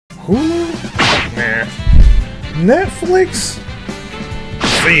Hulu? Nah. Netflix?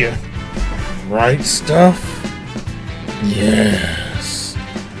 See ya. Right Stuff? Yes.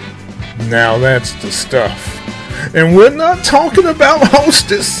 Now that's the stuff. And we're not talking about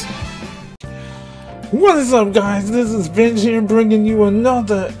Hostess. What is up, guys? This is Benj here, bringing you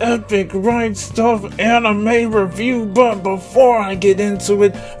another epic Right Stuff anime review. But before I get into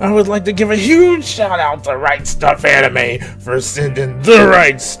it, I would like to give a huge shout out to Right Stuff Anime for sending the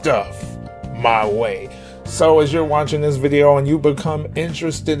right stuff my way. So as you're watching this video and you become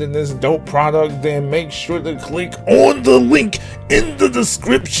interested in this dope product, then make sure to click on the link in the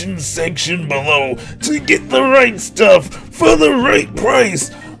description section below to get the right stuff for the right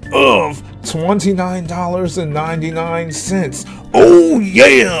price of $29.99. Oh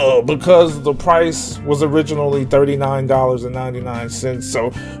yeah, because the price was originally $39.99.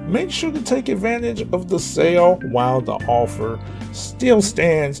 So make sure to take advantage of the sale while the offer still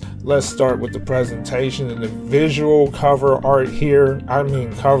stands. Let's start with the presentation and the visual cover art here. I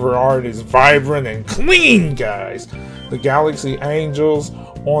mean, cover art is vibrant and clean, guys. The Galaxy Angels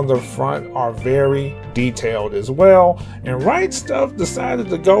on the front are very detailed as well, and Right Stuff decided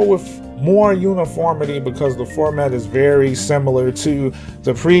to go with more uniformity because the format is very similar to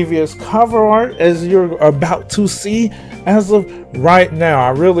the previous cover art, as you're about to see as of right now. I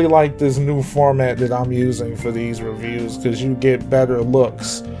really like this new format that I'm using for these reviews because you get better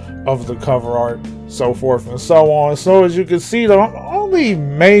looks of the cover art, so forth and so on. So as you can see, the only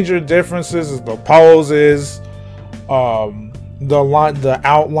major differences is the poses, the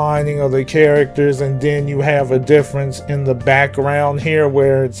outlining of the characters, and then you have a difference in the background here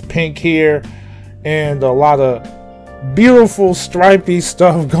where it's pink here, and a lot of beautiful stripy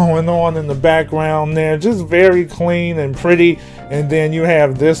stuff going on in the background there, just very clean and pretty. And then you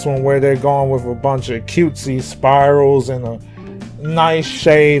have this one where they're going with a bunch of cutesy spirals and a nice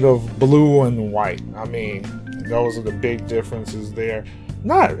shade of blue and white. I mean, those are the big differences there.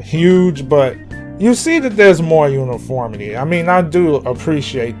 Not huge, but you see that there's more uniformity. I mean, I do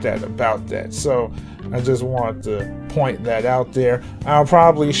appreciate that about that. So I just wanted to point that out there. I'll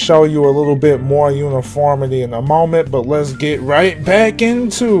probably show you a little bit more uniformity in a moment, but let's get right back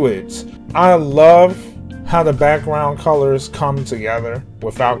into it. I love how the background colors come together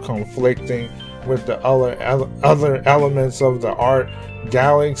without conflicting with the other elements of the art.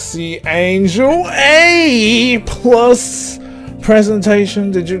 Galaxy Angel A+ presentation.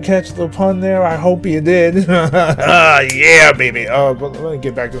 Did you catch the pun there? I hope you did. Yeah, baby. But let me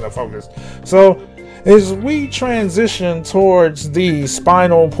get back to the focus. So as we transition towards the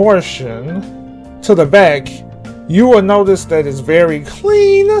spinal portion to the back, you will notice that it's very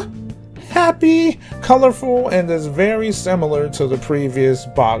clean, happy, colorful, and is very similar to the previous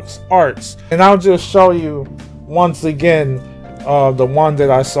box arts. And I'll just show you once again the one that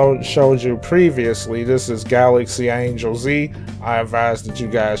I showed you previously. This is Galaxy Angel Z. I advise that you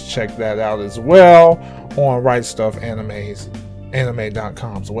guys check that out as well on Right Stuff anime.com's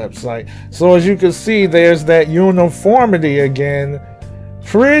website. So as you can see, there's that uniformity again.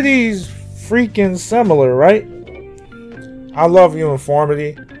 Pretty freaking similar, right? I love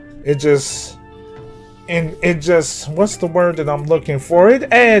uniformity. It just, what's the word that I'm looking for?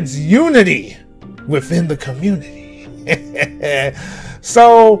 It adds unity within the community.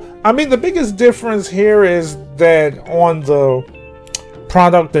 So, I mean, the biggest difference here is that on the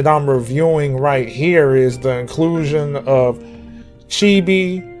product that I'm reviewing right here is the inclusion of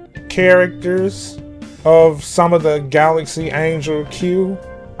chibi characters of some of the Galaxy Angel Q.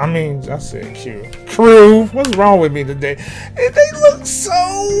 I mean, I said Q. Crew. What's wrong with me today? And they look so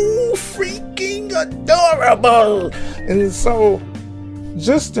freaking adorable. And so,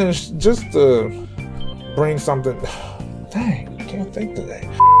 just to bring something. Dang, I can't think today.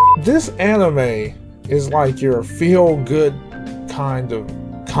 This anime is like your feel-good kind of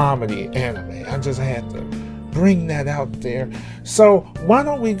comedy anime. I just had to bring that out there. So why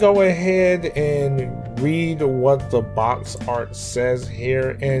don't we go ahead and read what the box art says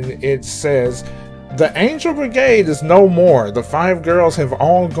here. And it says, "The Angel Brigade is no more. The 5 girls have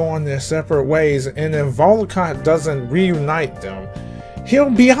all gone their separate ways, and if Volcott doesn't reunite them, he'll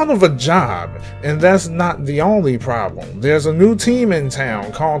be out of a job. And that's not the only problem. There's a new team in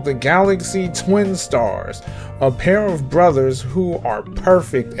town called the Galaxy Twin Stars, a pair of brothers who are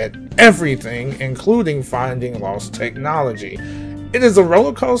perfect at everything, including finding lost technology. It is a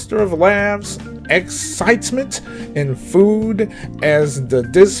roller coaster of laughs, excitement, and food as the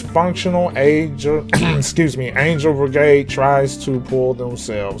dysfunctional Angel Brigade tries to pull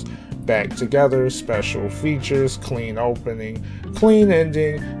themselves back together. Special features, clean opening, clean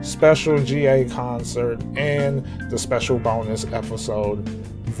ending, special GA concert, and the special bonus episode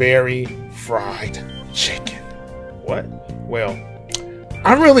very fried chicken. What? Well,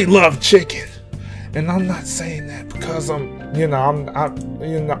 I really love chicken, and I'm not saying that because I'm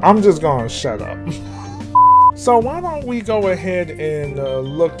just gonna shut up. So why don't we go ahead and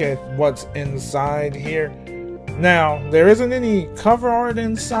look at what's inside here? Now, there isn't any cover art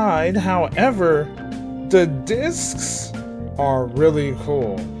inside. However, the discs are really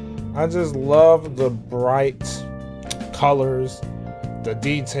cool. I just love the bright colors, the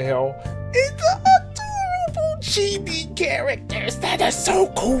detail, and the adorable chibi characters that are so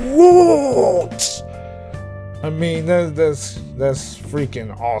cute. I mean, that's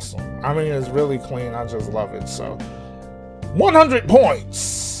freaking awesome. I mean, it's really clean. I just love it. So, 100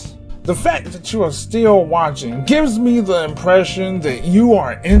 points. The fact that you are still watching gives me the impression that you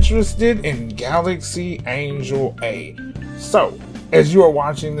are interested in Galaxy Angel A. So, as you are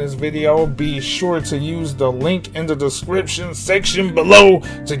watching this video, be sure to use the link in the description section below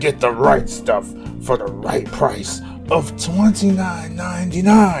to get the right stuff for the right price of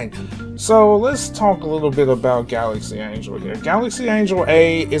 $29.99. So let's talk a little bit about Galaxy Angel here. Galaxy Angel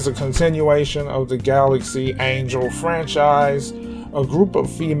A is a continuation of the Galaxy Angel franchise, a group of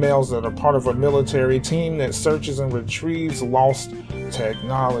females that are part of a military team that searches and retrieves lost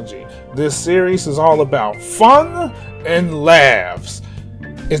technology. This series is all about fun and laughs.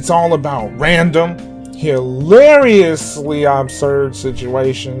 It's all about random, hilariously absurd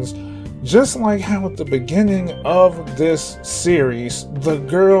situations, just like how at the beginning of this series, the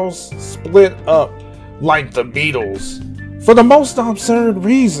girls split up like the Beatles for the most absurd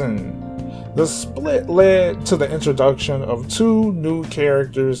reason. The split led to the introduction of two new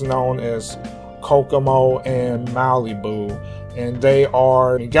characters known as Kokomo and Malibu, and they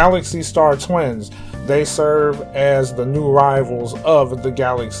are Galaxy Star twins. They serve as the new rivals of the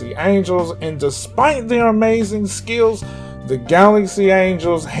Galaxy Angels, and despite their amazing skills, the Galaxy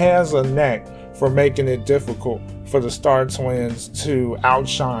Angels has a knack for making it difficult for the Star Twins to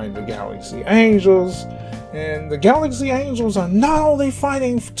outshine the Galaxy Angels. And the Galaxy Angels are not only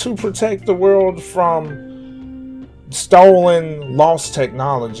fighting to protect the world from stolen, lost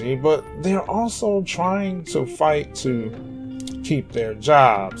technology, but they're also trying to fight to keep their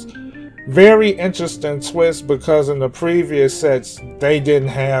jobs. Very interesting twist, because in the previous sets they didn't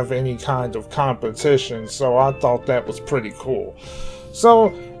have any kind of competition, so I thought that was pretty cool.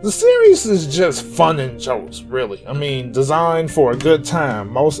 So the series is just fun and jokes, really. I mean, designed for a good time.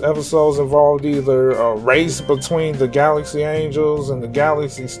 Most episodes involved either a race between the Galaxy Angels and the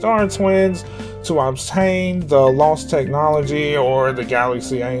Galaxy Star Twins to obtain the lost technology, or the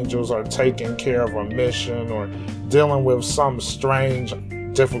Galaxy Angels are taking care of a mission or dealing with some strange,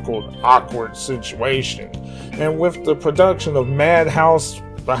 difficult, awkward situation. And with the production of Madhouse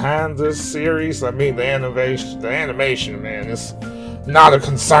behind this series, I mean, the animation, man, is not a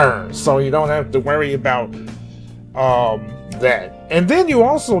concern, so you don't have to worry about that. And then you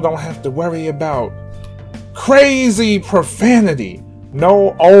also don't have to worry about crazy profanity.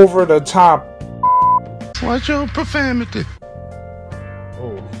 No over the top. What's your profanity?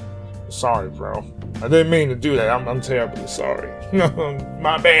 Oh, sorry, bro. I didn't mean to do that. I'm terribly sorry.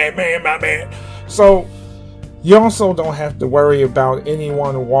 My bad, man, my bad. So, you also don't have to worry about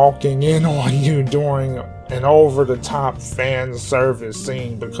anyone walking in on you during an over-the-top fan service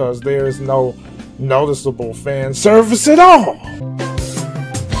scene, because there's no noticeable fan service at all.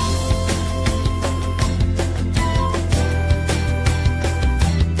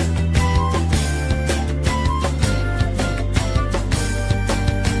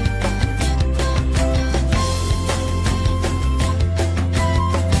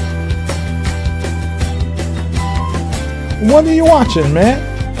 What are you watching, man?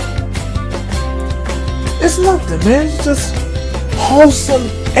 It's nothing, man. It's just wholesome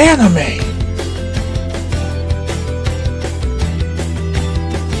anime.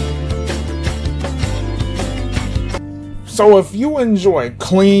 So if you enjoy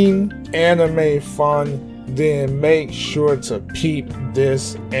clean anime fun, then make sure to peep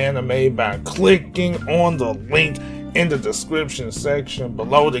this anime by clicking on the link in the description section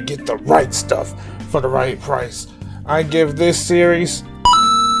below to get the right stuff for the right price. I give this series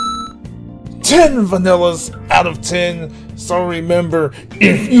 10 vanillas out of 10. So remember,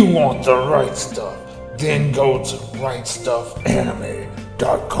 if you want the right stuff, then go to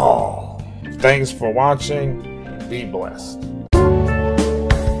rightstuffanime.com. Thanks for watching. Be blessed.